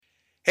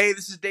Hey,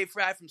 this is Dave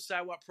Fry from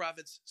Sidewalk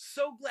Prophets.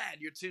 So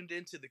glad you're tuned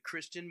in to the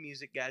Christian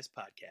Music Guys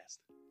podcast.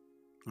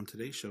 On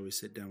today's show, we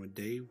sit down with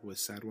Dave with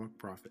Sidewalk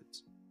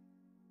Prophets.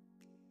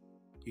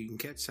 You can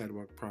catch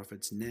Sidewalk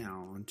Prophets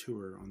now on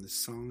tour on the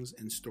Songs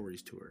and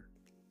Stories tour.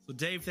 So,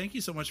 Dave, thank you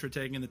so much for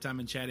taking the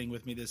time and chatting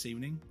with me this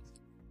evening.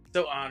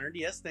 So honored.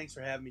 Yes, thanks for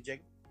having me,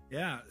 Jacob.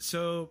 Yeah,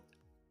 so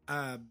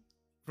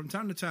from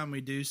time to time, we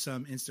do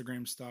some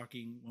Instagram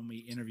stalking when we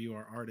interview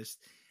our artists.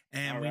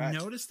 And we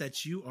noticed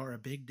that you are a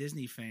big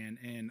Disney fan,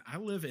 and I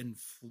live in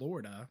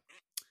Florida.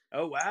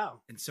 Oh,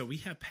 wow. And so we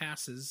have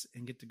passes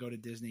and get to go to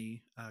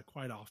Disney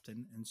quite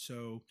often. And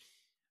so,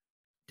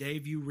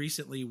 Dave, you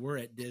recently were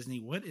at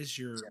Disney. What is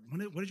your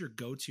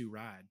go-to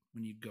ride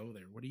when you go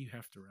there? What do you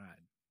have to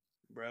ride?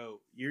 Bro,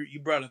 you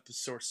brought up a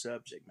sore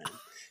subject, man.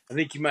 I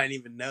think you might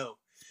even know.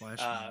 Splash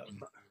Mountain.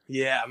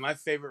 Yeah, my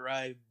favorite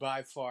ride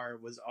by far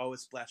was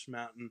always Splash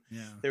Mountain.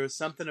 Yeah. There was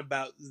something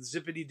about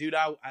Zippity Doo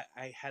Dah.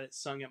 I had it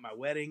sung at my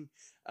wedding.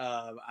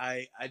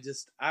 I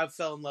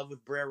fell in love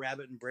with Brer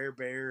Rabbit and Brer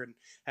Bear, and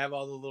have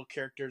all the little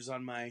characters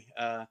on my.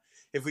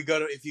 If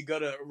you go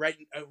to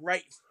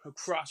right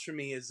across from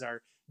me is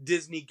our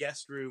Disney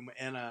guest room,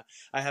 and I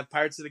have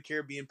Pirates of the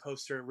Caribbean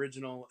poster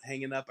original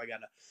hanging up. I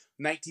got a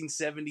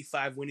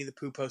 1975 Winnie the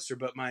Pooh poster,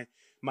 but my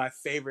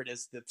favorite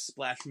is the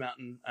Splash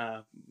Mountain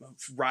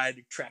ride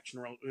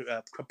attraction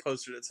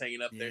poster that's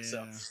hanging up there.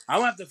 So I'm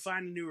gonna have to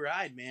find a new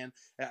ride, man.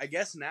 I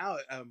guess now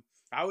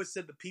I always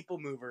said the People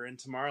Mover in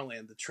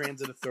Tomorrowland, the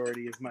Transit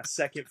Authority, is my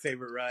second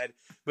favorite ride.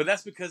 But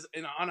that's because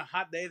on a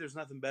hot day, there's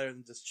nothing better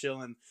than just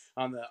chilling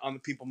on the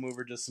People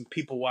Mover, just some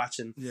people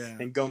watching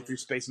and going through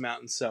Space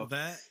Mountain. So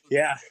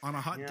on a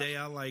hot day,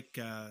 I like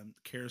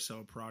Carousel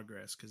of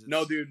Progress because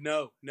no, dude,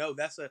 no,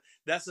 that's a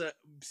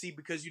see,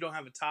 because you don't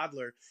have a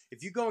toddler.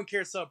 If you go in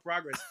Carousel of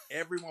Progress,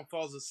 everyone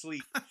falls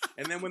asleep,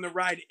 and then when the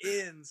ride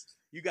ends,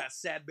 you got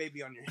sad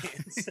baby on your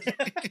hands.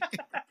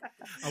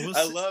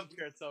 I love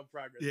Carousel of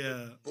Progress.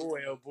 Yeah.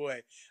 Boy, oh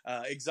boy.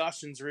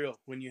 Exhaustion's real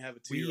when you have a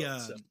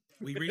 2-year-old.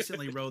 We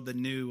recently rode the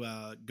new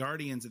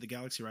Guardians of the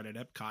Galaxy ride at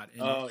Epcot.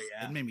 And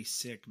it made me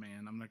sick,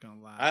 man. I'm not going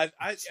to lie.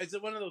 Is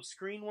it one of those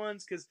screen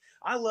ones? Because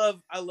I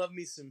love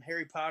me some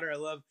Harry Potter. I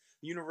love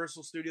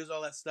Universal Studios,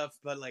 all that stuff.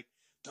 But like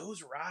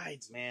those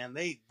rides, man,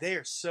 they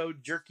are so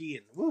jerky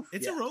and woof.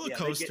 It's a roller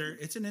coaster.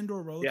 It's an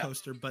indoor roller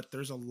coaster, but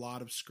there's a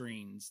lot of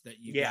screens that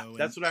you go. Yeah,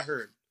 that's what I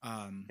heard.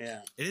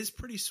 It is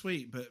pretty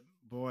sweet, but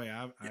boy,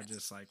 I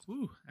just like,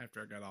 woo,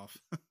 after I got off.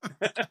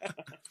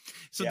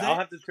 So I'll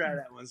have to try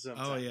that one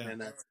sometime. Oh, yeah.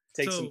 And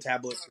take some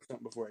tablets or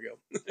something before I go.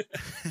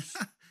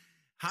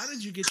 How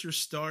did you get your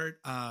start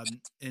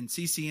in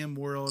CCM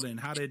world, and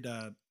how did,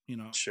 all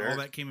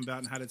that came about,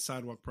 and how did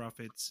Sidewalk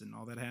Prophets and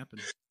all that happen?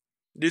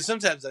 Dude,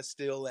 sometimes I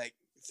still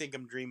think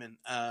I'm dreaming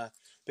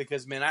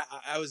because, man,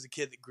 I was the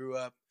kid that grew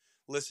up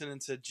listening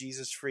to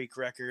Jesus Freak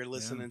record,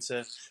 listening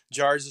to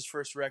Jars'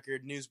 first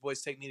record,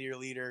 Newsboys Take Me to Your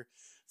Leader,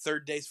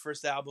 Third Day's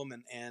first album,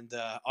 and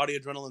Audio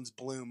Adrenaline's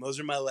Bloom. Those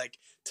are my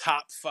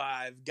top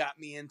 5. Got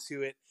me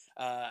into it.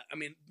 I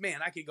mean, man,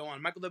 I could go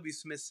on. Michael W.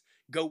 Smith's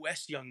Go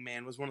West Young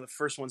Man was one of the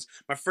first ones.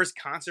 My first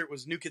concert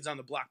was New Kids on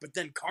the Block, but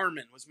then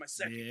Carmen was my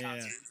second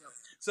concert.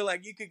 So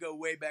you could go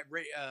way back.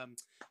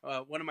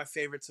 One of my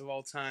favorites of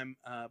all time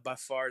by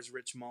far is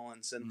Rich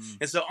Mullins.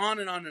 And so on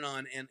and on and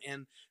on.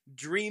 And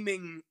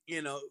dreaming,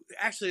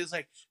 actually it's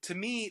to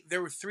me,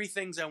 there were 3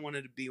 things I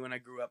wanted to be when I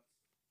grew up.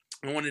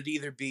 I wanted to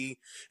either be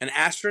an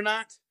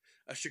astronaut,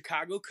 a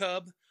Chicago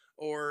Cub,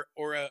 or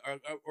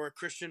a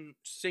Christian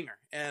singer.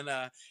 And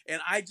I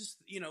just,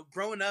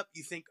 growing up,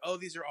 you think, oh,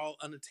 these are all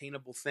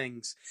unattainable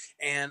things.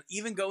 And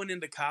even going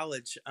into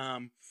college,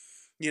 I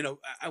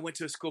went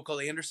to a school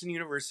called Anderson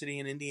University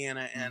in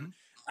Indiana, and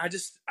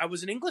I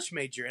was an English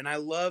major, and I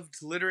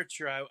loved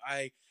literature.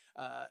 I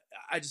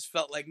just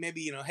felt like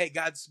maybe, hey,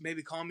 God's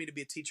maybe calling me to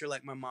be a teacher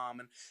like my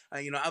mom. And,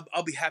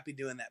 I'll be happy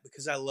doing that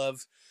because I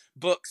love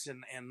books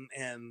and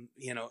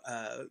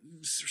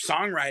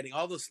songwriting,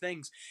 all those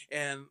things.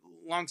 And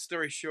long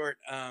story short,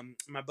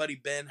 my buddy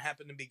Ben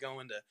happened to be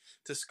going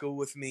to school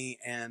with me,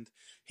 and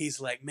he's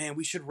like, man,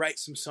 we should write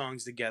some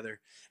songs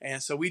together.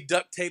 And so we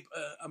duct tape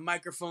a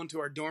microphone to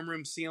our dorm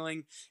room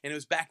ceiling, and it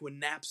was back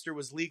when Napster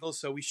was legal.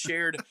 So we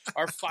shared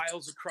our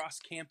files across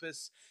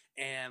campus.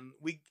 And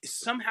we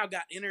somehow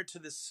got entered to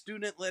this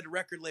student-led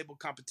record label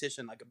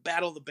competition, like a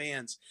battle of the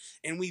bands,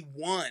 and we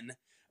won,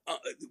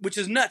 which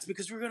is nuts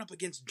because we were going up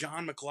against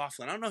John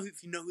McLaughlin. I don't know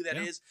if you know who that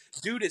is.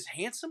 Dude is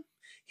handsome.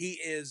 He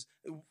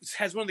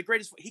has one of the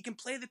greatest. He can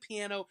play the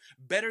piano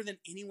better than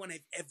anyone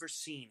I've ever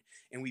seen,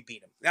 and we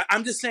beat him.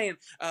 I'm just saying.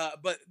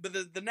 But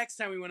the next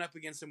time we went up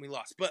against him, we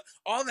lost. But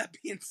all that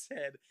being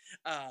said,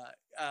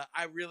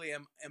 I really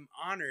am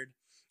honored.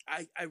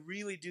 I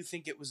really do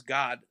think it was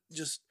God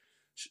just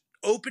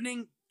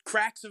opening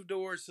cracks of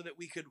doors so that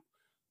we could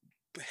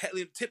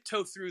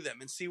tiptoe through them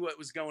and see what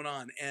was going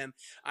on. And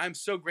I'm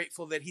so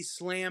grateful that he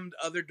slammed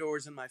other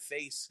doors in my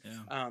face.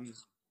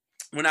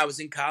 when I was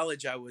in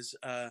college, I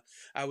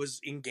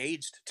was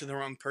engaged to the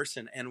wrong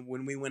person, and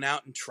when we went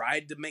out and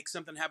tried to make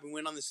something happen, we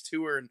went on this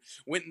tour and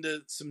went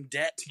into some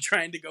debt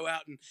trying to go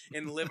out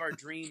and live our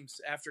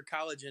dreams after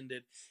college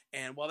ended.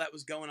 And while that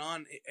was going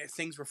on,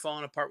 things were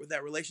falling apart with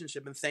that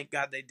relationship, and thank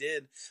God they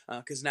did,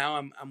 because now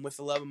I'm with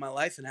the love of my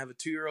life and have a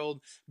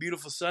 2-year-old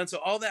beautiful son. So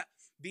all that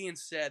being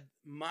said,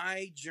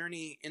 my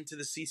journey into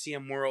the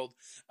CCM world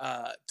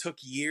took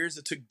years.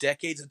 It took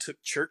decades. It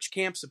took church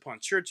camps upon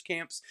church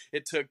camps.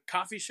 It took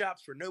coffee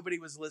shops where nobody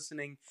was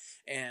listening.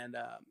 And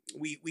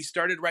we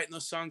started writing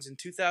those songs in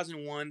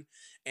 2001,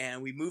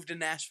 and we moved to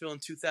Nashville in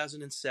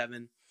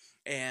 2007.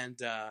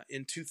 And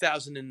in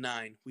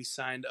 2009, we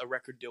signed a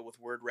record deal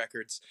with Word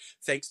Records,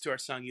 thanks to our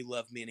song "You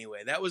Love Me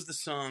Anyway." That was the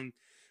song.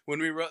 When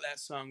we wrote that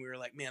song, we were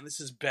like, man, this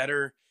is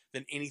better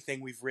than anything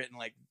we've written.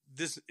 Like,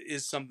 this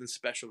is something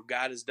special.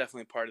 God is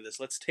definitely a part of this.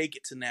 Let's take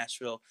it to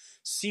Nashville,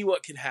 see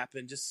what could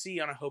happen, just see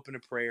on a hope and a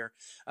prayer.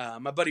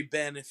 My buddy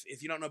Ben,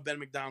 if you don't know Ben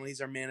McDonald,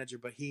 he's our manager,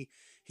 but he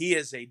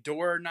is a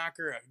door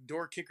knocker, a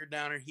door kicker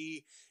downer.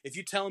 If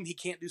you tell him he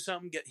can't do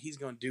something, he's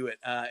going to do it.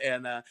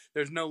 And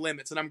there's no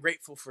limits. And I'm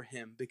grateful for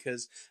him,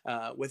 because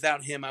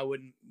without him, I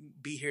wouldn't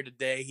be here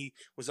today. He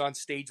was on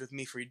stage with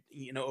me for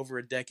over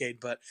a decade,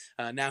 but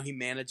now he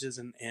manages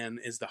and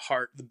is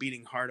the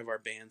beating heart of our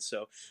band.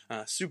 So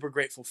super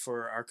grateful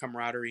for our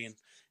camaraderie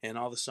and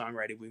all the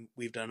songwriting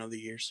we've done over the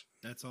years.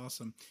 That's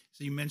awesome.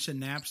 So you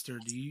mentioned Napster.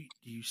 Do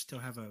you still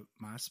have a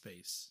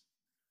MySpace?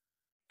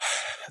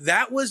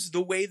 That was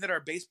the way that our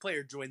bass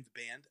player joined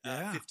the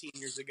band 15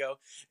 years ago.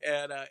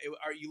 And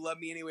You Love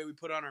Me Anyway, we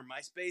put on our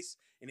MySpace,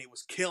 and it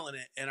was killing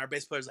it. And our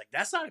bass player's like,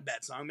 that's not a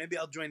bad song. Maybe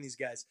I'll join these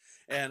guys.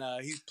 And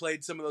he's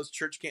played some of those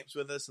church camps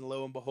with us, and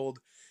lo and behold,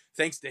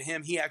 thanks to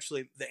him,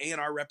 the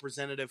A&R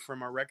representative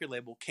from our record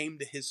label came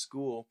to his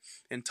school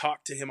and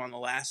talked to him on the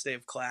last day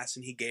of class,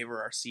 and he gave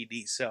her our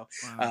CD. So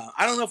wow.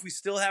 I don't know if we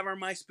still have our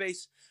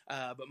MySpace,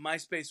 but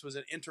MySpace was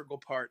an integral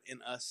part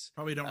in us.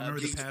 Probably don't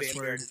remember the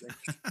password.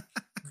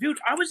 Dude,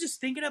 I was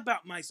just thinking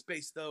about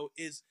MySpace, though,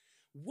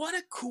 what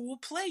a cool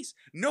place.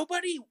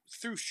 Nobody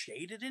threw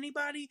shade at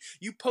anybody.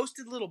 You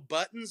posted little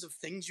buttons of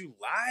things you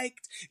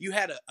liked. You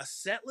had a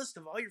set list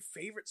of all your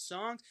favorite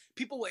songs.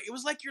 It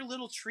was like your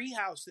little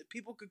treehouse that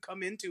people could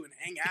come into and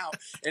hang out.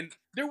 And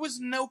there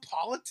was no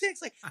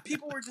politics. Like,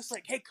 people were just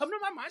like, hey, come to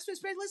my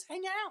MySpace page, let's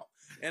hang out.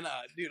 And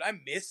dude, I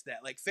miss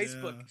that. Like,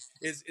 Facebook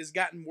is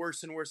gotten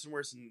worse and worse and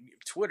worse, and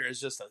Twitter is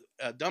just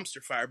a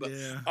dumpster fire. But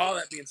all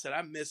that being said,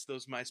 I miss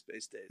those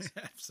MySpace days.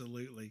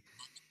 Absolutely.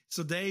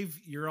 So, Dave,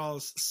 your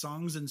all's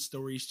Songs and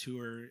Stories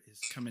tour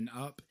is coming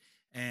up,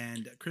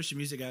 and Christian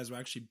Music Guys will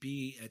actually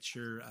be at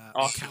your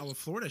awesome. Ocala,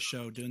 Florida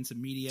show doing some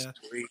media.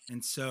 Sweet.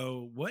 And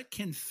so, what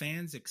can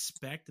fans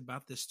expect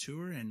about this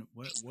tour, and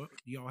what do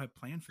y'all have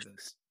planned for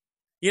this?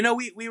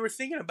 We were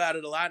thinking about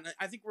it a lot, and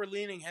I think we're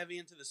leaning heavy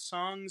into the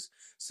songs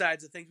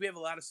sides of things. We have a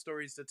lot of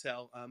stories to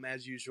tell,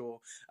 as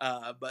usual.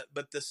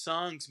 But the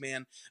songs,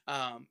 man,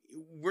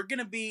 we're going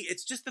to be,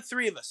 it's just the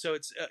three of us. So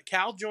it's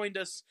Cal joined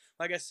us,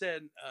 like I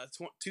said,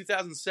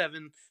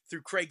 2007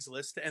 through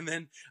Craigslist. And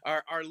then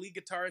our lead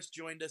guitarist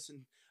joined us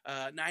in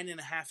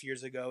 9.5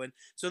 years ago. And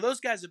so those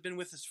guys have been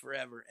with us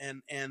forever.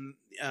 And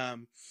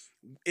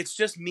it's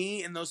just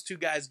me and those two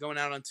guys going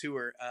out on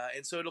tour.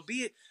 And so it'll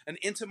be an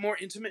more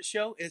intimate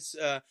show. It's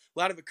a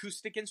lot of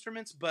acoustic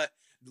instruments, but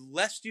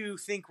lest you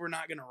think we're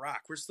not going to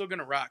rock, we're still going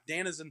to rock.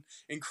 Dan is an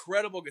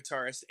incredible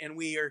guitarist, and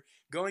we are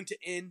going to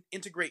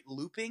integrate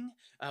looping,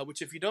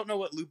 which, if you don't know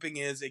what looping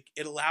is,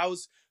 it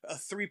allows a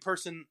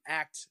 3-person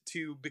act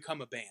to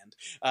become a band.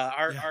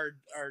 Our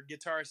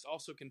guitarist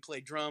also can play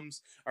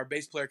drums. Our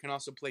bass player can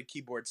also play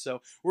keyboards.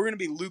 So we're going to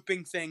be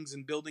looping things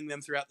and building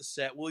them throughout the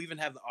set. We'll even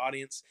have the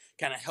audience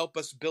kind of help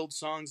us build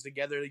songs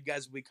together. You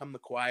guys will become the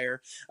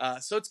choir.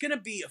 So it's going to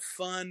be a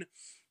fun,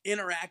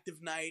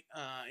 interactive night,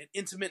 an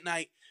intimate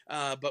night,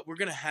 but we're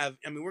gonna have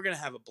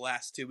a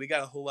blast too. We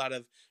got a whole lot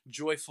of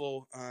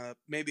joyful,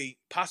 maybe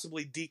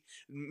possibly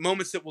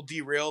moments that will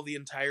derail the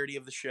entirety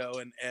of the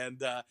show,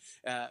 and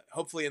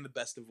hopefully in the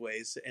best of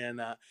ways. And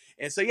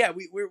so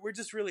we're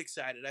just really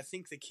excited. I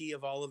think the key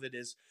of all of it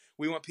is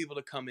we want people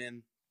to come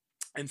in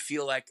and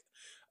feel like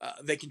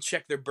they can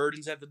check their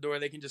burdens at the door.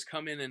 They can just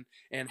come in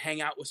and hang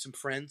out with some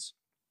friends,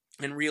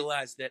 and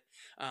realize that,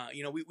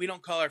 we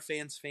don't call our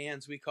fans,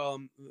 we call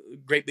them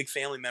great big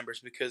family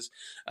members, because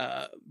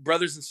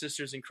brothers and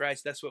sisters in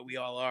Christ, that's what we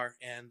all are.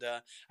 And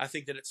I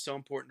think that it's so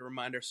important to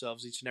remind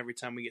ourselves each and every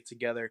time we get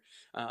together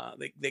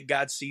that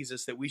God sees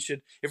us, that we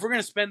should, if we're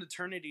going to spend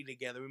eternity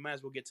together, we might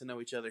as well get to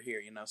know each other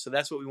here, So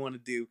that's what we want to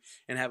do,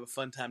 and have a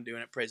fun time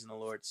doing it, praising the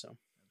Lord. So.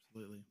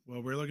 Absolutely.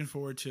 Well, we're looking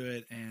forward to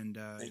it, and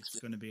it's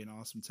going to be an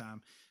awesome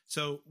time.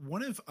 So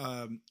one of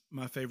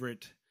my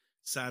favorite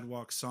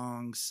Sidewalk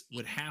songs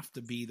would have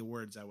to be The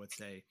Words, I would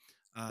say.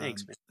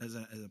 Thanks, man. As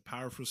a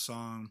powerful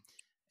song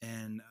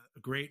and a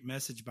great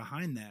message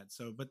behind that.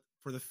 So, but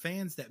for the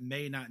fans that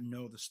may not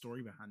know the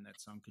story behind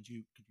that song, could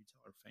you tell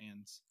our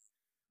fans?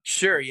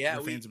 Sure. Yeah.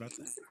 Fans about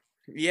that.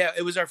 Yeah.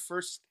 It was our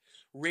first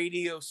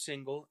radio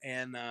single,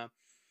 and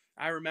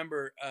I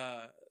remember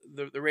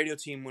the radio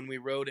team, when we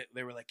wrote it,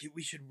 they were like,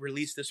 we should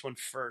release this one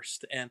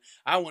first. And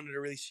I wanted to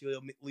release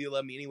You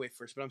Love Me Anyway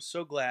first, but I'm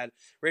so glad.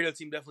 Radio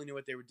team definitely knew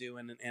what they were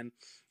doing. And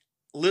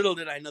little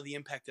did I know the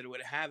impact that it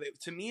would have.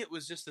 To me, it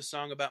was just a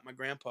song about my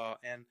grandpa.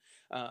 And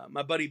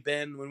my buddy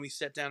Ben, when we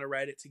sat down to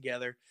write it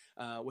together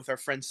with our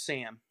friend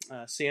Sam.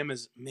 Sam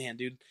is, man,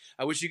 dude,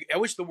 I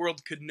wish the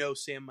world could know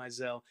Sam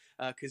Mizell,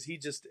 because he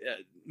just,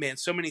 man,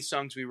 so many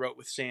songs we wrote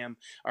with Sam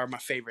are my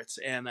favorites.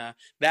 And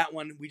that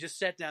one, we just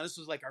sat down. This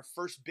was like our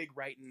first big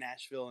write in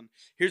Nashville. And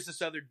here's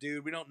this other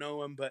dude. We don't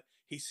know him, but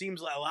he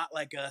seems a lot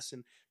like us.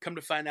 And come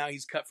to find out,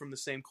 he's cut from the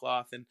same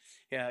cloth. And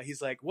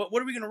he's like, what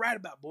are we going to write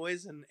about,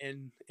 boys?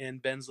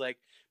 And Ben's like,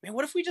 man,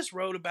 what if we just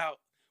wrote about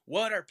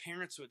what our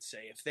parents would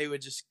say if they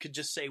could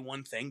just say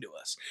one thing to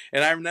us?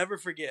 And I'll never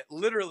forget,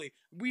 literally,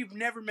 we've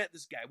never met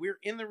this guy. We were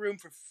in the room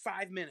for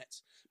 5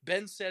 minutes.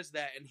 Ben says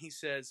that, and he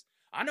says,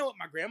 I know what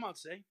my grandma would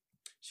say.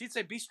 She'd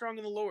say, be strong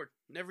in the Lord.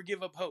 Never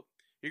give up hope.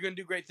 You're going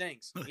to do great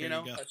things. You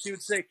know, she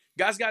would say,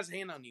 God's got his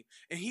hand on you.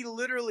 And he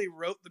literally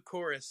wrote the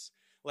chorus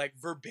like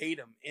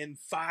verbatim in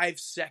 5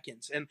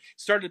 seconds and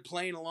started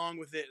playing along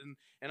with it.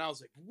 And I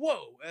was like,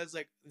 whoa. I was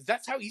like,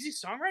 that's how easy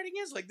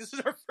songwriting is? Like, this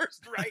is our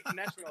first write in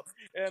Nashville.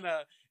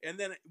 And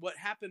then what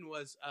happened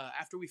was,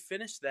 after we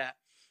finished that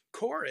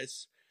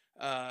chorus,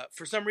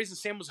 for some reason,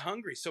 Sam was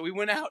hungry. So we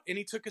went out and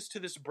he took us to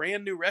this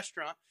brand new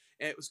restaurant,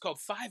 and it was called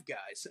Five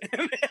Guys.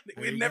 And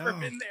we'd never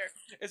been there.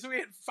 And so we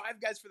had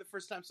Five Guys for the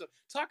first time. So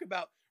talk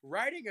about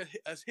writing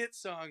a hit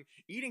song,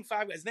 eating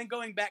Five Guys, then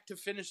going back to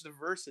finish the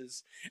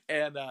verses.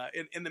 And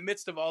in the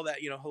midst of all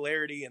that, you know,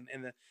 hilarity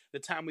and the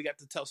time we got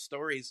to tell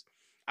stories,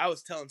 I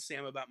was telling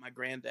Sam about my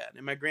granddad.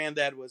 And my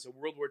granddad was a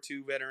World War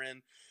II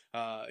veteran.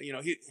 You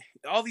know,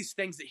 all these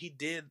things that he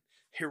did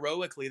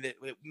heroically that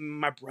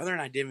my brother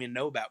and I didn't even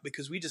know about,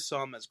 because we just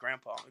saw him as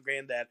grandpa and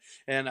granddad.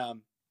 And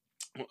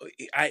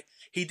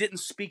he didn't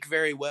speak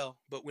very well,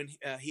 but when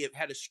he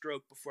had a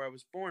stroke before I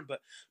was born, but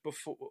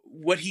before,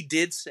 what he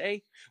did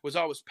say was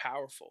always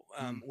powerful.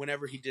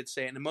 Whenever he did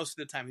say it, and most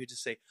of the time he would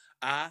just say,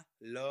 I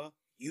love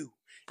you.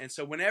 And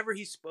so whenever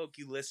he spoke,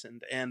 you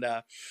listened. And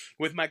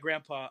with my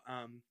grandpa,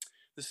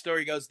 the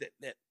story goes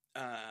that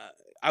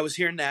I was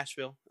here in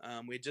Nashville.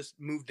 We had just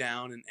moved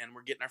down and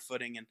we're getting our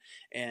footing,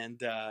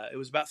 and it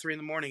was about 3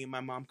 a.m, and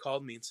my mom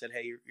called me and said,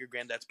 hey, your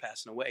granddad's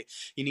passing away.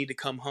 You need to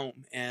come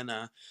home. And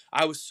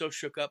I was so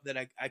shook up that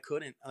I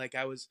couldn't. Like,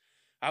 I was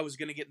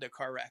going to get into a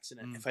car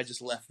accident if I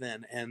just left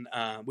then. And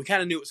we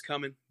kind of knew it was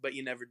coming, but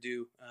you never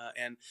do.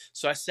 And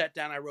so I sat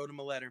down, I wrote him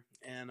a letter,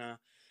 and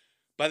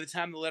by the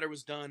time the letter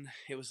was done,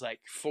 it was like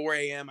 4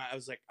 a.m. I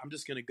was like, I'm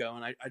just going to go.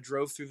 And I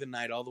drove through the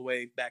night all the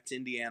way back to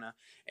Indiana,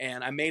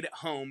 and I made it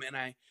home, and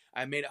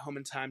I made it home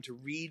in time to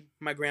read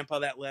my grandpa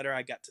that letter.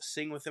 I got to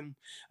sing with him,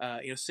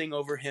 sing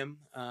over him,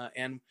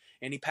 and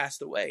he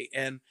passed away.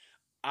 And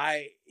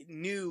I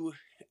knew,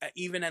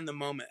 even in the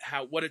moment,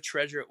 what a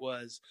treasure it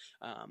was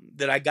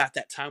that I got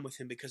that time with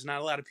him, because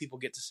not a lot of people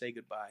get to say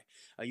goodbye.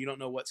 You don't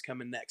know what's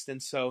coming next.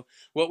 And so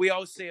what we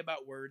always say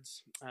about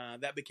words,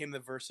 that became the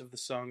verse of the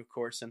song, of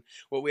course. And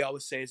what we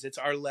always say is it's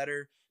our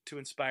letter to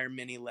inspire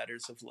many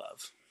letters of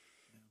love.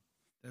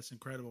 That's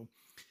incredible.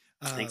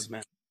 Thanks,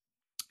 man.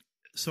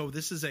 So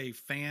this is a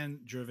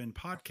fan-driven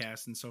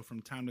podcast, and so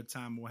from time to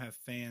time we'll have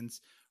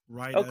fans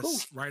write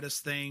us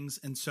things.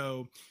 And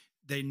so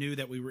they knew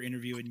that we were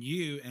interviewing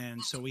you,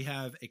 and so we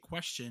have a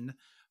question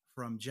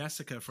from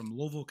Jessica from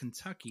Louisville,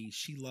 Kentucky.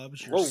 She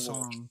loves your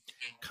song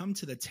 "Come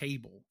to the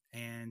Table,"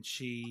 and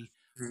she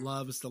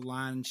loves the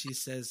line. She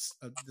says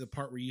the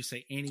part where you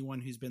say, anyone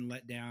who's been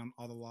let down,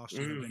 all the lost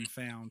who have been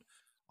found,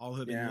 all who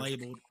have been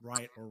labeled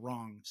right or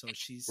wrong. So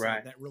she's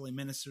that really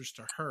ministers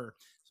to her.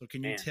 So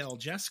can you tell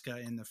Jessica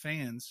and the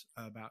fans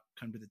about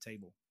 "Come to the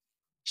Table"?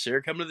 Sure.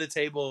 "Come to the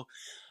Table"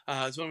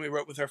 is one we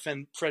wrote with our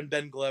friend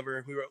Ben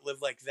Glover. We wrote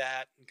 "Live Like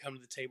That" and "Come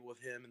to the Table"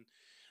 with him. And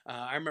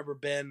I remember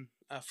Ben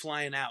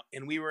flying out,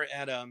 and we were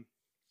at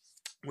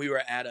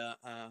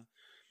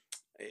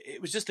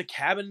it was just a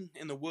cabin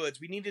in the woods.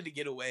 We needed to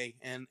get away,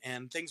 and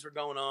things were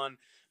going on,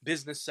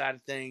 business side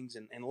of things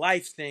and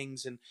life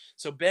things. And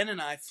so Ben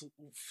and I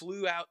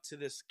flew out to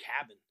this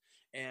cabin,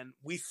 and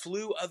we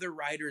flew other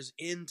writers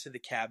into the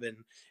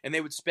cabin, and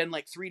they would spend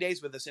like 3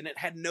 days with us, and it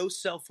had no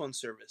cell phone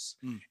service.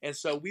 And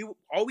so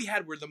all we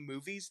had were the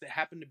movies that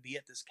happened to be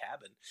at this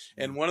cabin.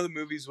 And one of the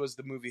movies was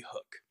the movie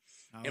Hook.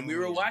 And we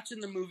were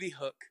watching the movie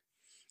Hook,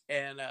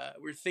 and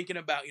we were thinking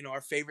about,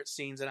 our favorite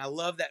scenes. And I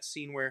love that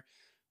scene where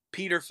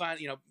Peter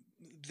finally,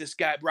 this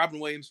guy, Robin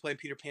Williams playing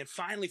Peter Pan,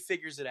 finally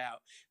figures it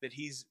out that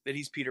he's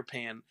Peter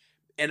Pan.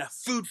 And a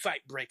food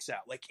fight breaks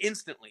out like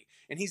instantly.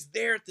 And he's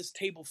there at this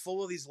table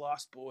full of these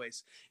lost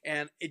boys.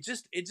 And it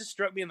just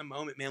struck me in the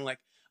moment, man. Like,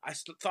 I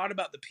thought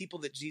about the people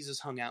that Jesus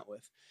hung out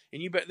with.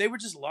 And they were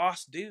just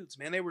lost dudes,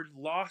 man. They were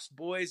lost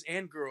boys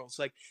and girls.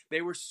 Like, they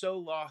were so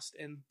lost,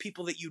 and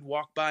people that you'd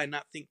walk by and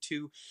not think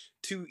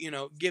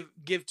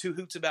give two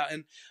hoots about.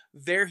 And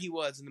there he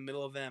was in the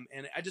middle of them.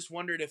 And I just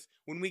wondered if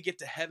when we get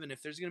to heaven,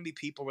 if there's going to be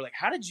people we're like,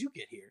 how did you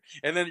get here?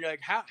 And then you're like,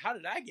 how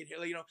did I get here?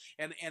 Like,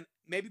 and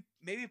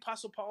maybe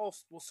Apostle Paul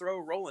will throw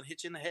a roll and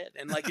hit you in the head,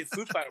 and like a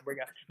food fight will break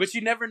out. But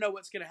you never know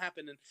what's going to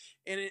happen.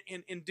 And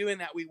in doing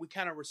that, we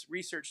kind of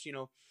researched,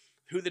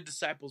 who the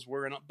disciples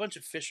were, and a bunch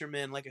of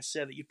fishermen, like I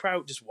said, that you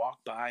probably just walk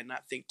by and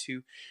not think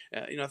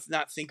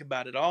not think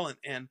about it all.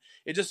 And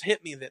it just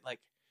hit me that,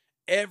 like,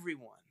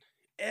 everyone,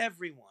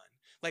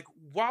 like,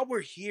 while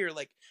we're here,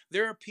 like,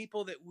 there are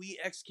people that we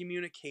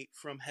excommunicate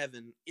from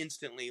heaven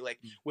instantly, like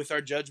with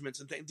our judgments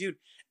and things. Dude,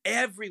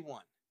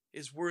 everyone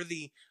is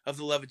worthy of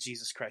the love of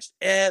Jesus Christ.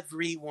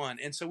 Everyone.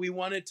 And so we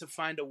wanted to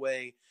find a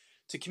way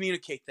to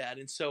communicate that.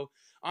 And so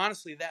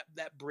honestly,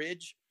 that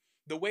bridge,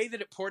 the way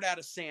that it poured out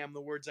of Sam,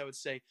 the words I would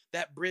say,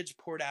 that bridge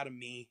poured out of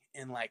me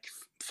in like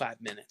 5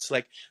 minutes.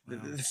 Like, wow.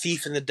 The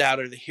thief and the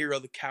doubter, the hero,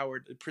 the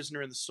coward, the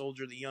prisoner and the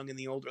soldier, the young and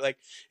the older. Like,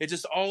 it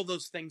just, all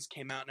those things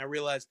came out, and I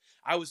realized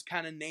I was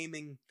kind of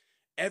naming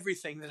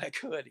everything that I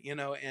could,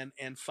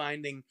 and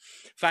finding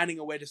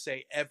a way to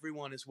say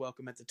everyone is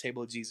welcome at the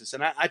table of Jesus.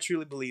 And I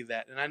truly believe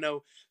that. And I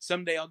know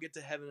someday I'll get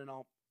to heaven and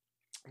I'll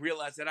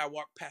realize that I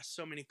walked past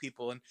so many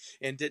people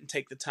and didn't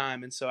take the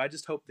time. And so I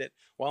just hope that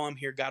while I'm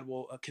here, God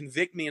will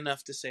convict me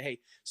enough to say, hey,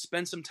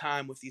 spend some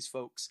time with these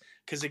folks.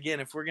 Because again,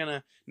 if we're going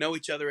to know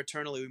each other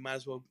eternally, we might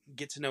as well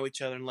get to know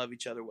each other and love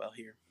each other well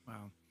here.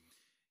 Wow.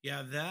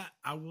 Yeah,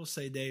 I will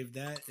say, Dave,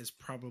 that is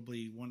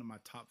probably one of my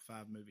top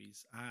 5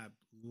 movies. I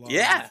love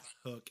that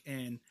Hook,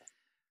 and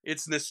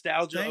it's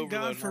nostalgia. Thank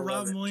God for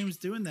Robin Williams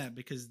doing that,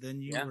 because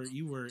then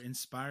you were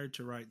inspired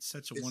to write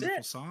such a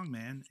wonderful song,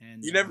 man.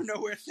 And you never know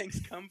where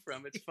things come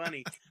from. It's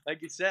funny,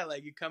 like you said,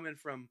 like you come in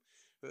from.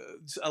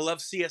 I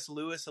love C.S.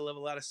 Lewis. I love a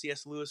lot of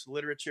C.S. Lewis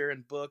literature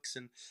and books,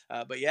 and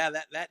but yeah,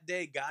 that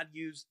day God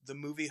used the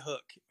movie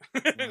Hook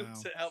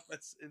to help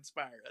us,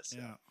 inspire us.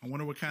 Yeah, I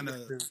wonder what kind of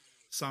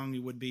song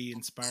would be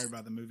inspired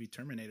by the movie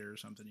Terminator or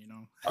something,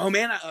 Oh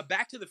man,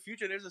 Back to the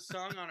Future. There's a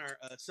song on our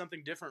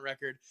Something Different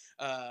record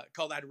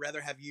called I'd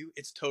Rather Have You.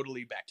 It's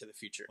totally Back to the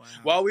Future. Wow.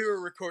 While we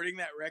were recording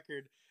that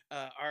record,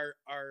 our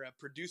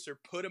producer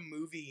put a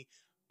movie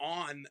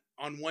on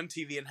one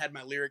TV and had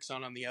my lyrics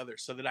on the other,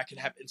 so that I could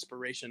have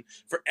inspiration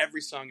for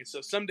every song. And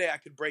so someday I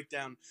could break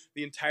down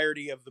the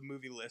entirety of the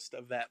movie list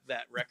of that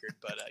record.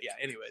 But yeah,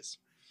 anyways,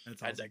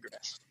 that's awesome. I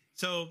digress.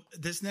 So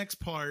this next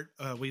part,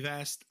 I've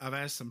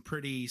asked some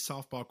pretty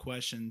softball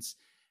questions,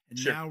 and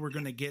now we're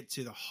going to get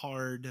to the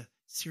hard,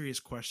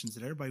 serious questions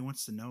that everybody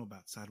wants to know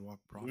about Sidewalk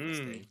Prophets.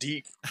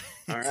 Deep.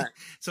 All right.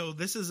 So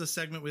this is a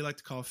segment we like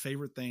to call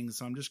Favorite Things.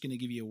 So I'm just going to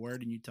give you a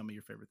word, and you tell me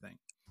your favorite thing.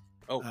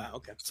 Oh, wow.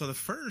 Okay. So the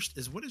first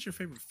is, what is your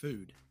favorite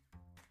food?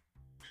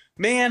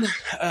 Man,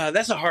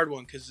 that's a hard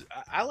one, because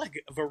I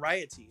like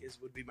variety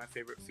would be my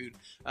favorite food.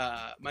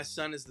 My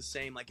son is the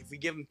same. Like, if we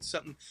give him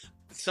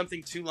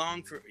something too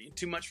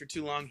much for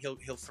too long,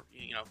 he'll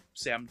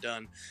say I'm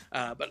done.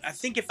 But I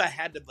think if I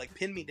had to like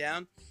pin me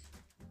down,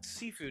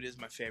 seafood is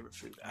my favorite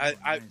food.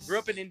 I grew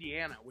up in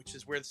Indiana, which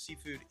is where the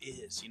seafood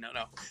is. No,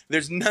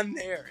 there's none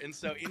there. And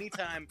so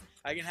anytime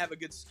I can have a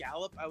good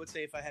scallop, I would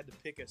say if I had to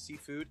pick a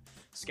seafood,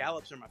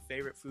 scallops are my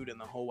favorite food in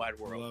the whole wide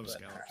world. I love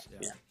scallops.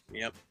 Yeah.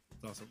 Yep.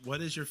 That's awesome.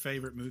 What is your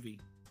favorite movie?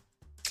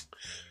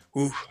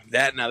 Ooh,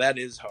 that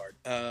is hard.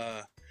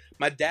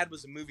 My dad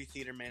was a movie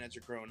theater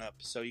manager growing up,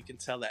 so you can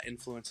tell that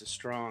influence is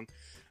strong.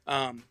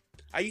 I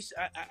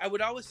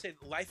would always say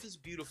Life is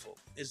Beautiful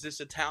is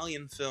this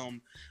Italian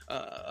film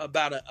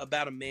about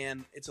a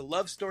man. It's a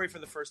love story for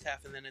the first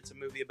half, and then it's a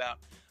movie about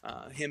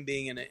him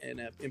being in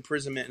an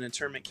imprisonment and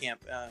internment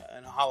camp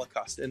in a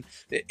Holocaust. And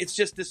it's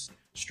just this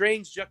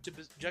strange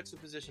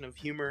juxtaposition of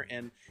humor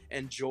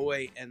and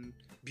joy and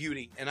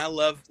beauty. And I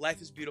love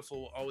Life is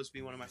Beautiful, will always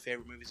be one of my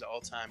favorite movies of all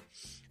time.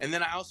 And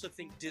then I also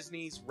think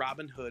Disney's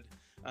Robin Hood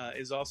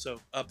is also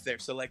up there.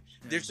 So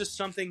there's just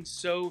something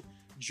so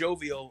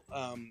jovial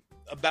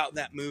about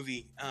that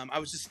movie. I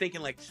was just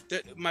thinking,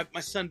 my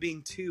son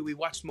being 2, we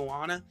watched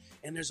Moana,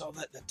 and there's all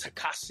the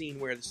Taka scene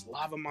where this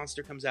lava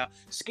monster comes out,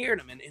 scared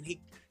him, and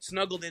he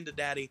snuggled into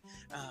Daddy.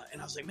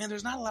 And I was like, man,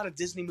 there's not a lot of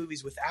Disney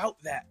movies without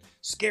that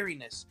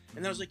scariness.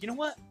 And then I was like, you know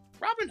what?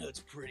 Robin Hood's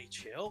pretty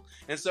chill,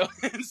 and so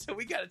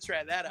we got to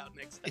try that out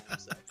next time.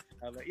 So,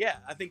 but yeah,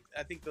 I think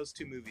those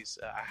 2 movies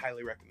I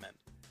highly recommend.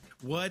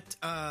 What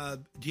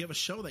do you have a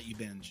show that you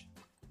binge?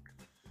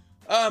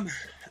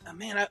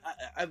 Man,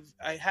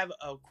 I have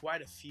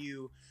quite a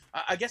few.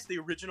 I guess the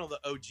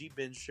OG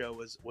binge show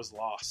was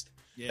Lost.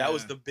 Yeah. That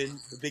was the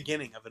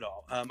beginning of it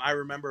all. I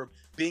remember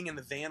being in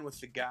the van with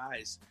the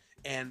guys,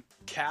 and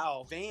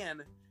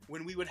Van,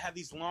 when we would have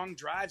these long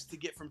drives to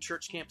get from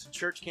church camp to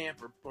church camp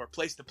or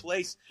place to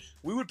place,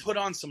 we would put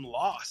on some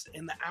Lost,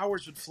 and the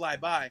hours would fly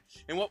by.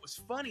 And what was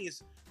funny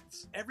is,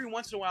 every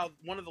once in a while,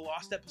 one of the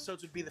Lost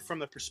episodes would be from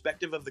the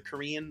perspective of the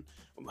Korean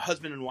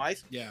husband and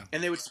wife. Yeah.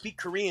 And they would speak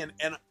Korean,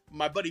 and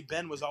my buddy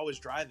Ben was always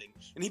driving,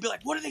 and he'd be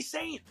like, "What are they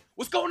saying?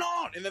 What's going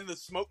on?" And then the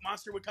smoke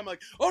monster would come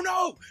like, "Oh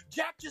no,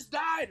 Jack just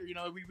died!"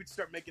 Or we would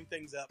start making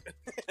things up,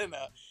 and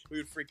we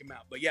would freak him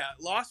out. But yeah,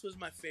 Lost was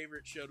my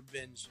favorite show to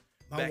binge.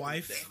 My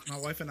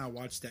wife and I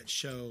watched that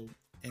show,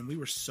 and we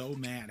were so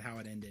mad how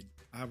it ended.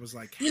 I was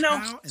like,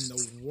 how in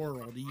the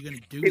world are you going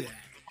to do that?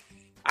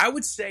 I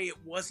would say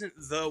it wasn't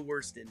the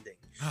worst ending.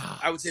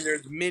 I would say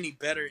there's many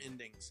better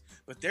endings,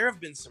 but there have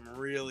been some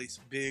really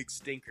big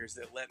stinkers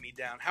that let me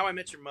down. How I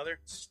Met Your Mother,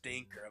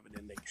 stinker of an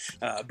ending.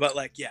 But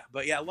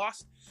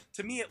Lost,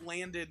 to me, it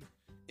landed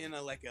in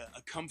a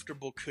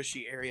comfortable,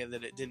 cushy area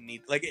that it didn't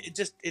need. Like it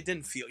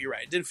didn't feel. You're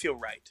right. It didn't feel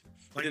right.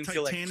 Like didn't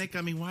Titanic.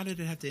 I mean, why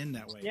did it have to end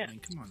that way? Yeah, I mean,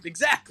 come on.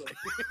 Exactly.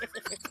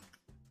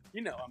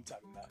 You know what I'm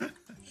talking about.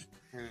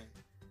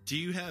 Do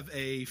you have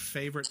a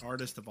favorite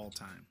artist of all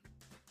time?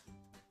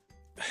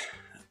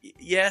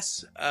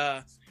 Yes,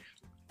 I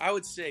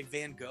would say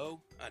Van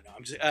Gogh. No,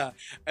 I'm just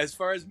as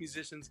far as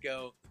musicians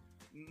go,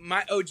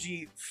 my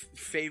OG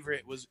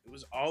favorite was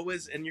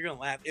always, and you're gonna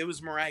laugh, it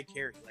was Mariah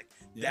Carey.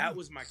 That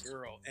was my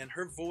girl, and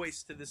her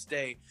voice to this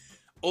day,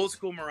 old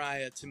school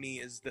Mariah to me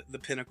is the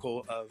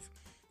pinnacle of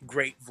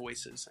great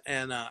voices,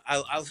 and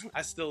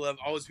I still love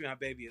 "Always Be My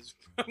Baby" is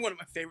one of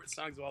my favorite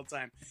songs of all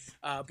time.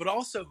 But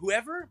also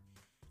whoever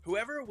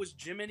was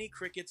Jiminy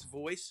Cricket's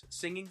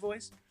singing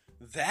voice,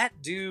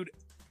 that dude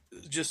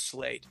just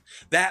slayed.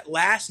 That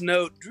last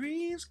note,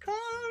 dreams come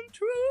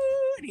true,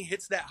 and he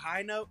hits that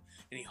high note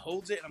and he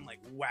holds it, and I'm like,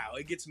 wow,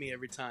 it gets me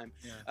every time.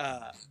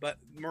 Yeah. But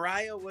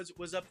Mariah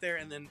was up there,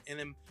 and then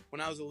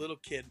when I was a little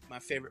kid, my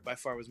favorite by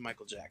far was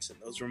Michael Jackson.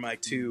 Those were my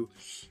two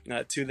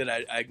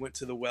that I went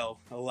to the well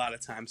a lot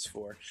of times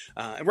for.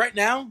 And right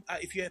now,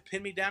 if you had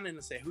pinned me down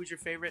and say who's your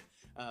favorite,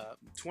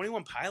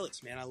 21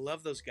 Pilots, man, I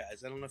love those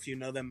guys. I don't know if you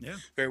know them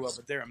very well,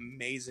 but they're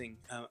amazing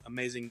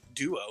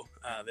duo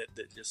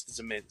that just is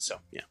amazing. So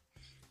yeah.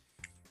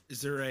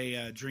 Is there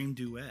a dream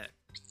duet?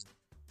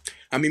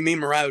 I mean, me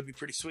and Mariah would be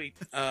pretty sweet.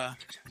 Her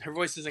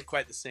voice isn't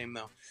quite the same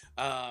though.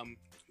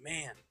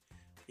 Man,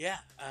 yeah.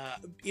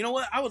 You know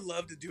what? I would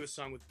love to do a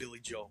song with Billy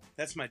Joel.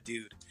 That's my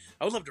dude.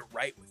 I would love to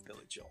write with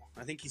Billy Joel.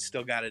 I think he's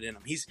still got it in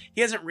him. He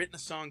hasn't written a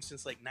song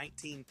since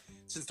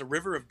since The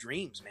River of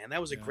Dreams, man.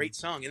 That was a great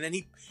song. And then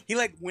he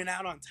went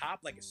out on top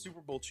like a Super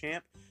Bowl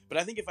champ. But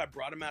I think if I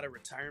brought him out of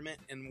retirement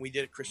and we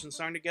did a Christian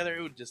song together,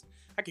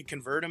 I could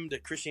convert him to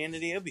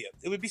Christianity.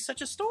 It would be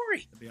such a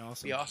story. It'd be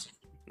awesome. It'd be awesome.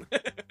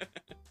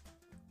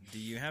 Do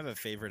you have a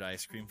favorite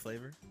ice cream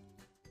flavor?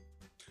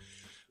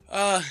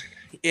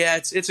 Yeah,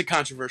 it's a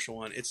controversial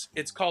one.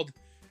 It's called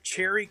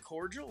cherry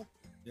cordial.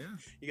 Yeah.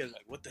 You guys are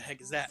like, what the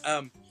heck is that?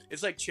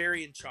 It's like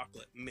cherry and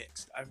chocolate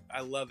mixed.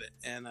 I love it.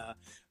 And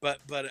but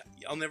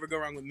I'll never go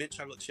wrong with mint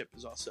chocolate chip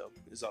is also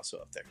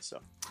up there.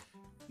 So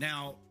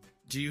now,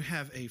 do you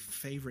have a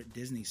favorite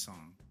Disney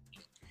song?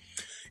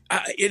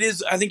 It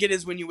is. I think it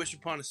is When You Wish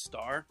Upon a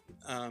Star,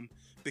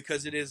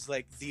 because it is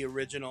like the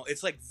original.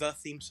 It's like the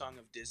theme song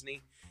of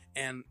Disney,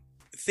 and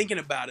thinking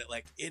about it,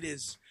 like it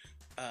is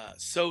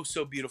so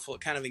beautiful.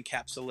 It kind of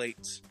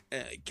encapsulates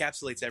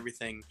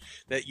everything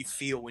that you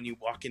feel when you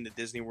walk into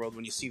Disney World,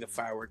 when you see the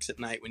fireworks at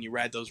night, when you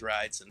ride those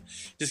rides, and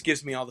just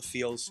gives me all the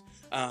feels.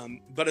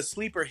 But a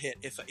sleeper hit,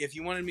 if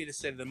you wanted me to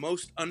say the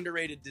most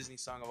underrated Disney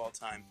song of all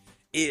time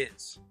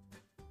is,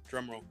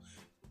 drumroll,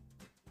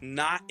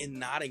 Not in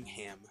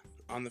Nottingham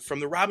from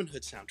the Robin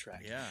Hood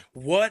soundtrack. Yeah.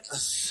 What a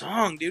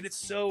song, dude. It's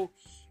so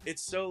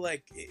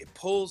like it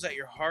pulls at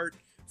your heart.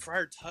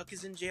 Friar Tuck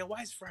is in jail.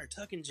 Why is Friar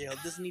Tuck in jail?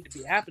 It doesn't need to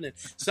be happening.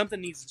 Something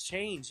needs to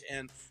change.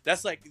 And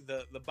that's like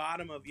the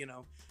bottom of,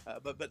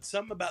 but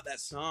something about that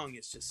song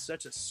is just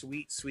such a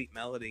sweet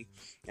melody.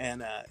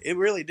 And it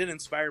really did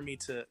inspire me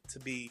to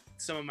be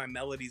some of my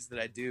melodies that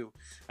I do.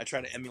 I try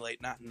to emulate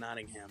Not in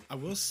Nottingham. I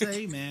will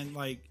say, man,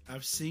 like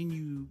I've seen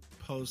you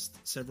post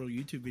several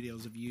YouTube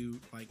videos of you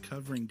like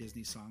covering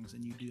Disney songs,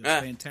 and you do a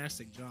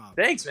fantastic job.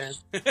 Thanks, man.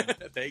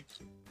 Thank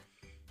you.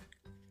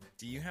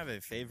 Do you have a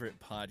favorite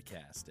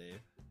podcast, Dave?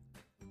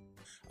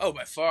 Oh,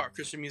 by far,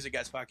 Christian Music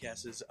Guys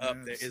podcast is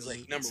up there. Is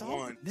like number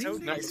one. So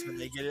nice when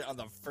they get it on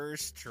the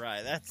first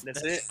try. That's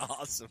it.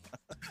 Awesome.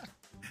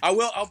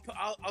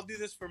 I'll do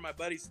this for my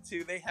buddies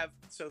too. They have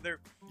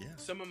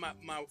some of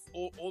my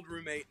old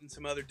roommate and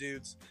some other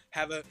dudes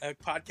have a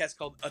podcast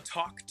called A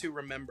Talk to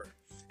Remember,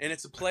 and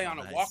it's a play on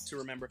a walk to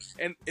remember,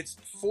 and it's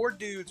 4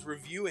 dudes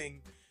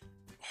reviewing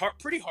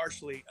pretty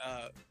harshly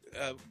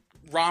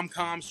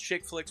rom-coms,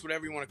 chick flicks,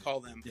 whatever you want to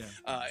call them. Yeah.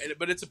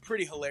 But it's a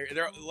pretty hilarious.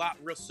 They're a lot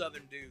real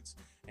Southern dudes,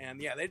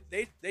 and yeah,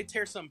 they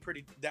tear something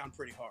pretty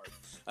hard.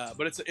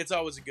 But it's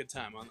always a good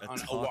time on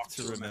a walk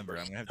to remember.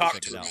 I'm gonna have to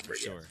check it out for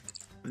sure.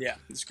 Yeah,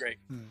 it's great.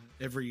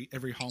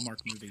 Every Hallmark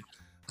movie.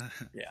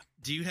 Yeah.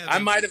 Do you have? I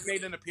might have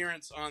made an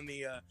appearance on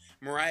the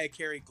Mariah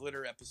Carey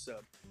Glitter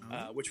episode,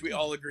 which we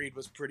all agreed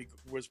was pretty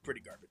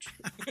garbage.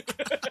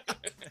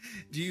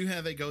 Do you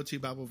have a go-to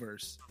Bible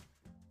verse?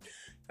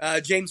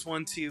 James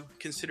 1:2,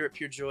 consider it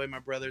pure joy, my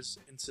brothers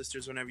and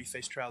sisters, whenever you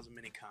face trials of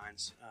many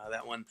kinds.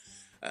 That one,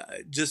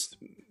 just,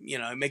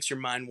 it makes your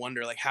mind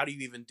wonder, like, how do you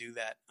even do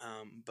that?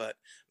 But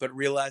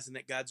realizing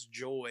that God's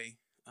joy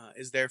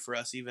is there for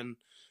us, even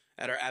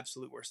at our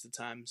absolute worst of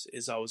times,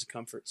 is always a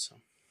comfort.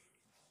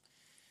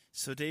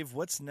 So Dave,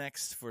 what's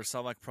next for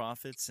Sidewalk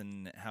Prophets,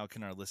 and how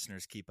can our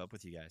listeners keep up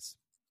with you guys?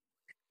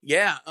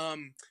 Yeah.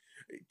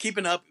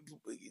 Keeping up,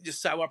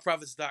 just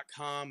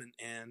sidewalkprophets.com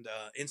and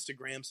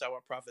Instagram,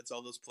 Sidewalk Prophets,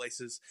 all those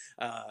places.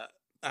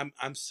 I'm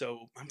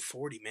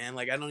 40, man.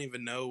 Like, I don't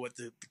even know what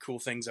the cool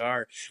things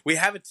are. We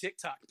have a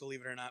TikTok,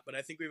 believe it or not, but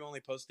I think we've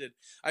only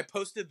I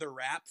posted the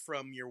rap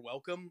from You're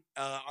Welcome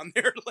on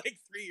there like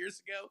 3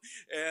 years ago.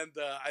 And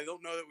I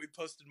don't know that we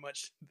posted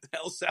much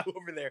else out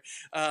over there.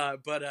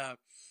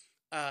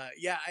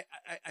 Yeah,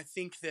 I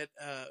think that,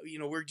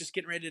 we're just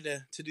getting ready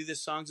to do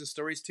this Songs and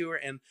Stories tour.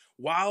 And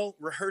while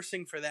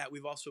rehearsing for that,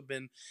 we've also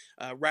been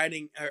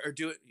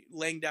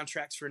laying down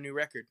tracks for a new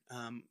record.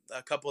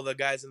 A couple of the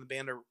guys in the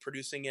band are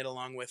producing it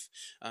along with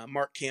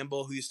Mark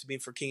Campbell, who used to be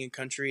for King and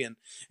Country.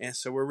 And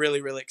so we're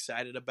really, really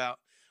excited about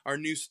our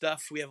new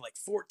stuff. We have like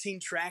 14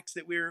 tracks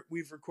that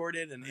we've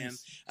recorded, and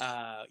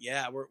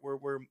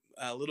we're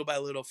little by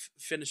little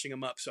finishing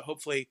them up. So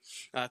hopefully,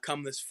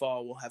 come this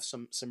fall, we'll have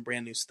some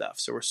brand new stuff.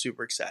 So we're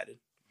super excited.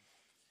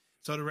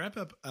 So to wrap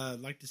up, I'd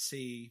like to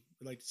see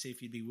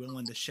if you'd be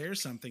willing to share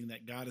something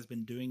that God has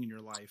been doing in your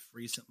life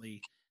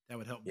recently that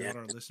would help build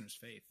our listeners'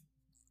 faith.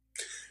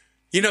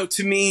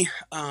 To me,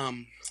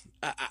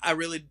 I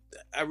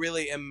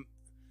really am.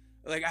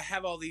 Like, I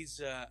have all these,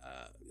 I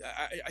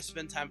try to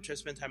spend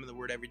time in the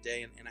Word every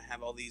day, and I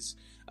have all these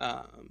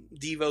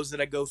devos that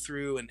I go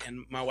through,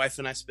 and my wife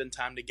and I spend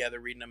time together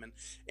reading them,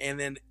 and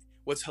then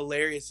what's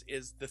hilarious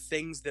is the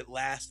things that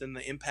last and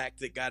the impact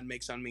that God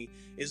makes on me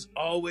is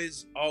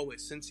always,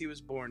 since he was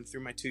born,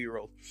 through my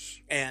 2-year-old.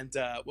 And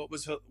what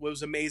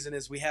was amazing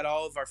is we had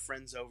all of our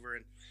friends over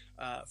and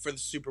for the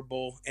Super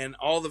Bowl, and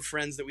all the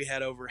friends that we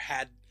had over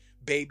had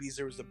babies.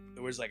 There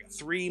was like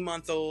a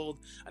 3-month-old,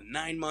 a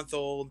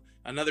 9-month-old,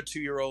 another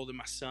 2-year-old, and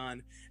my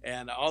son,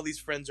 and all these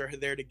friends are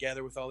there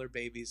together with all their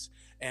babies,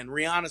 and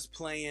Rihanna's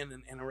playing,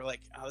 and we're like,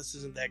 oh, this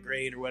isn't that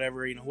great, or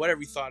whatever, whatever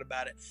we thought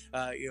about it.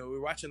 We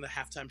were watching the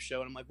halftime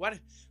show, and I'm like, what?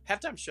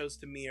 Halftime shows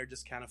to me are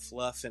just kind of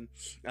fluff and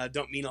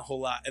don't mean a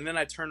whole lot. And then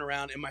I turn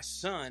around, and my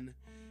son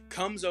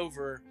comes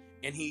over,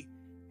 and he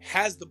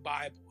has the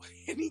Bible,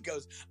 and he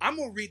goes, I'm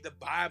gonna read the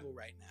Bible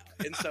right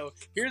now. And so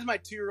here's my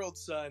 2-year-old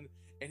son,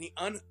 and he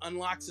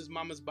unlocks his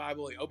mama's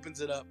Bible. He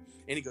opens it up,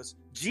 and he goes,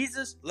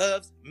 Jesus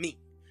loves me.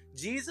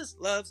 Jesus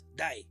loves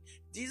Dai.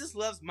 Jesus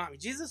loves mommy.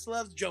 Jesus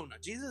loves Jonah.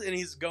 Jesus, and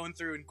he's going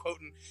through and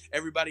quoting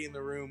everybody in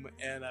the room.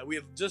 And we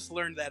have just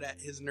learned that at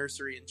his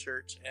nursery in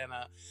church.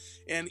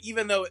 And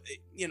even though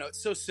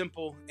it's so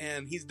simple,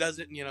 and he does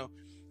it in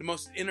the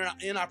most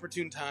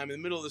inopportune time in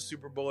the middle of the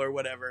Super Bowl or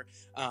whatever,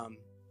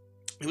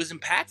 it was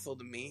impactful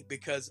to me,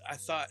 because I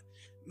thought,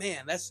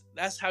 man,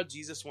 that's how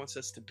Jesus wants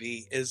us to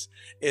be, is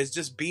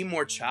just be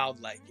more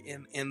childlike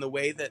in the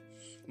way that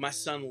my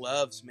son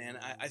loves, man.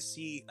 I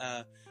see,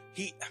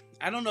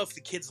 I don't know if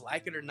the kids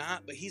like it or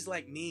not, but he's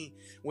like me.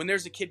 When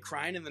there's a kid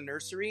crying in the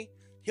nursery,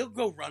 he'll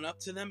go run up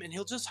to them and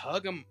he'll just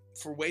hug them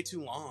for way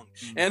too long.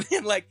 Mm-hmm.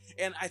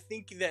 And I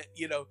think that,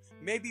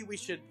 maybe we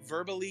should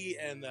verbally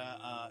and,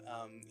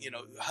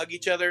 hug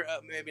each other,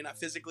 maybe not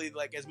physically,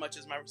 like as much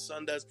as my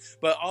son does,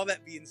 but all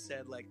that being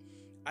said, like,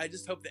 I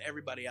just hope that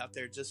everybody out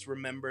there just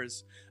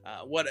remembers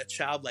what a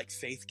childlike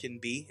faith can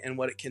be and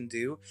what it can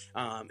do.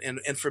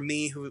 And for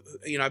me, who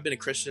I've been a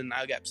Christian.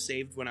 I got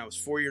saved when I was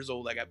 4 years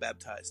old. I got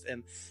baptized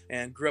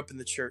and grew up in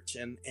the church.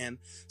 And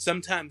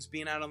sometimes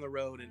being out on the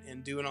road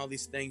and doing all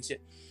these things,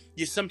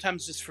 you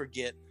sometimes just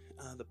forget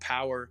the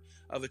power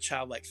of a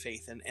childlike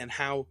faith and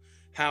how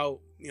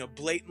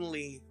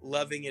blatantly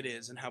loving it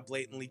is, and how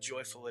blatantly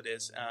joyful it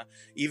is,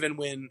 even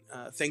when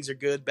things are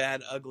good,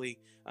 bad, ugly.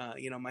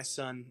 My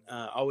son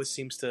always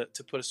seems to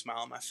put a smile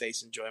on my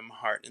face and joy in my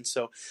heart. And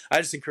so I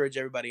just encourage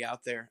everybody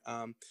out there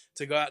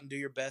to go out and do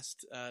your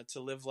best to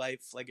live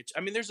life like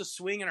there's a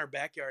swing in our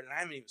backyard, and I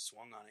haven't even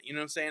swung on it. You know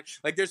what I'm saying?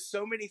 Like, there's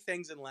so many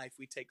things in life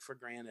we take for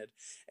granted,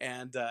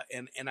 and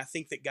I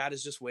think that God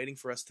is just waiting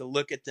for us to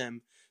look at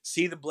them,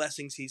 see the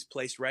blessings he's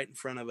placed right in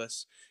front of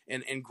us,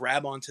 and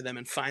grab onto them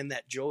and find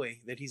that joy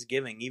that he's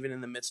giving, even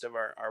in the midst of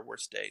our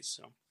worst days.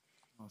 So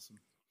awesome.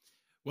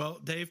 Well,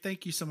 Dave,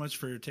 thank you so much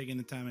for taking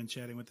the time and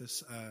chatting with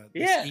us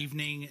this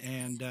evening,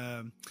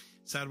 and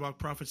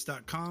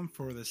sidewalkprophets.com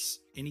for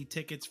any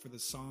tickets for the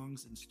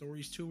Songs and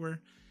Stories tour.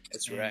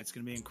 That's right. It's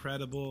going to be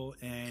incredible.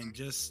 And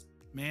just,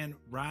 man,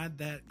 ride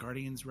that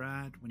Guardians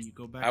ride when you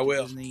go back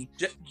to Disney.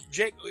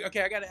 Jake,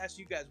 okay, I got to ask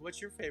you guys,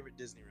 what's your favorite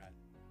Disney ride?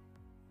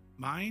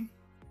 Mine?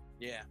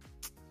 Yeah.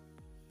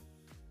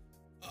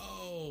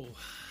 Oh.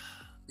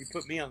 You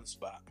put me on the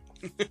spot.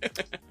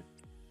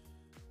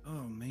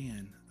 Oh,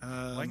 man.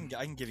 I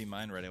can give you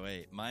mine right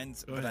away.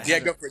 Mine's go for it,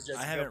 Jesse.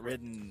 I haven't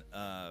ridden.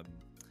 I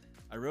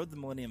rode the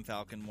Millennium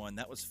Falcon one.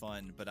 That was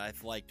fun, but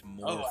I've liked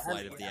more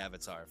Flight of the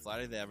Avatar.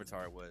 Flight of the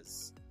Avatar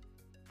was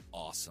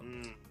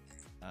awesome.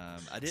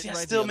 I didn't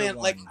ride the other one.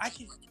 Like, I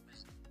can.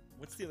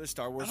 What's the other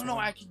Star Wars? I don't know.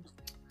 One? I can.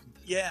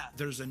 Yeah.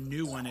 There's a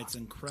new one. It's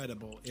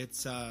incredible.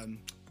 It's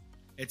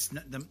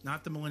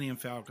not the Millennium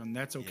Falcon.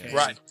 That's okay. Yeah.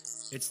 Right.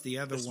 It's the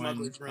other The one.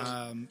 Smuggler's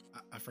Run.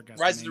 I forgot.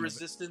 Rise the of name the of it.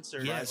 Resistance,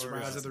 or Yes, or,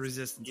 Rise of the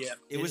Resistance. Yeah.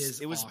 It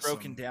was awesome.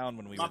 broken down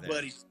when we My were there.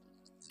 buddy.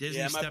 Disney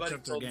Yeah, my stepped buddy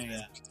up their told me game.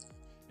 that.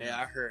 Yeah,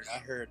 I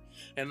heard,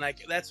 and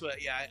like that's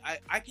what. Yeah,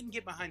 I can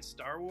get behind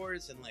Star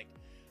Wars and like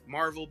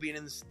Marvel being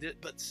in this,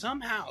 but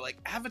somehow like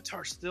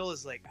Avatar still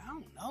is like, I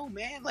don't know,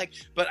 man. Like,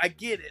 but I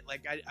get it.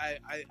 Like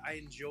I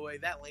enjoy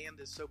that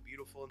land is so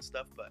beautiful and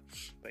stuff. But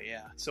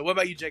yeah. So what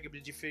about you, Jacob?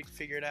 Did you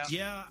figure it out?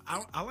 Yeah,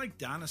 I like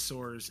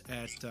dinosaurs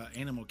at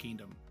Animal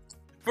Kingdom.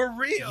 For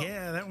real?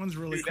 Yeah, that one's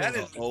really Dude, cool. that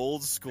is-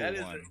 Old school that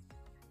is one.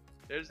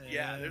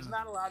 There's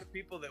not a lot of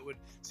people that would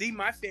see.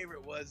 My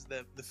favorite was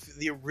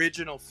the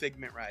original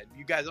Figment ride.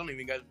 You guys don't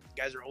even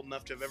guys are old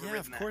enough to have ever Yeah,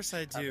 ridden of course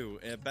I do.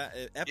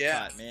 Epcot,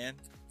 Yeah. man.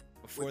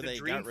 Before with the they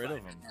got rid of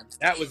Dreamfinder, them. man.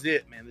 That was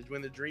it, man.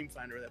 When the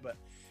Dreamfinder that. But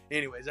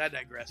anyways, I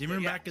digress. Do you But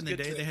remember yeah, back in it's the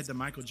good day to- they had the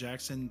Michael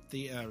Jackson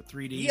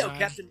 3D? EO, ride?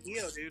 Captain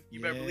EO, dude. You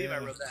better believe I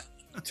Yeah. wrote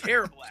that.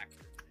 Terrible actor.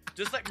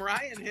 Just like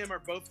Mariah and him are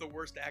both the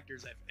worst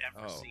actors I've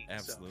ever Oh, seen.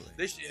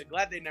 absolutely. So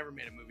glad they never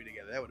made a movie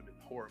together. That would have been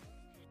horrible.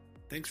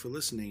 Thanks for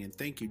listening, and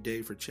thank you,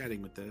 Dave, for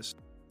chatting with us.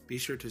 Be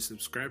sure to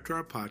subscribe to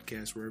our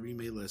podcast wherever you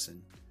may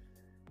listen.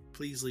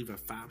 Please leave a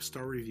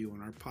 5-star review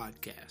on our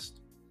podcast.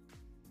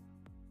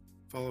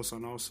 Follow us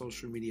on all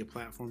social media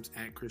platforms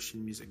at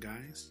Christian Music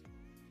Guys.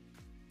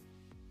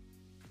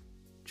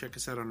 Check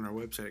us out on our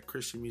website at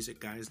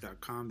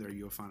christianmusicguys.com. There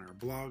you'll find our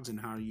blogs and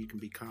how you can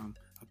become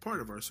a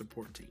part of our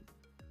support team.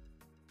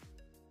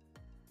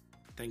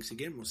 Thanks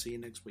again. We'll see you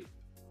next week.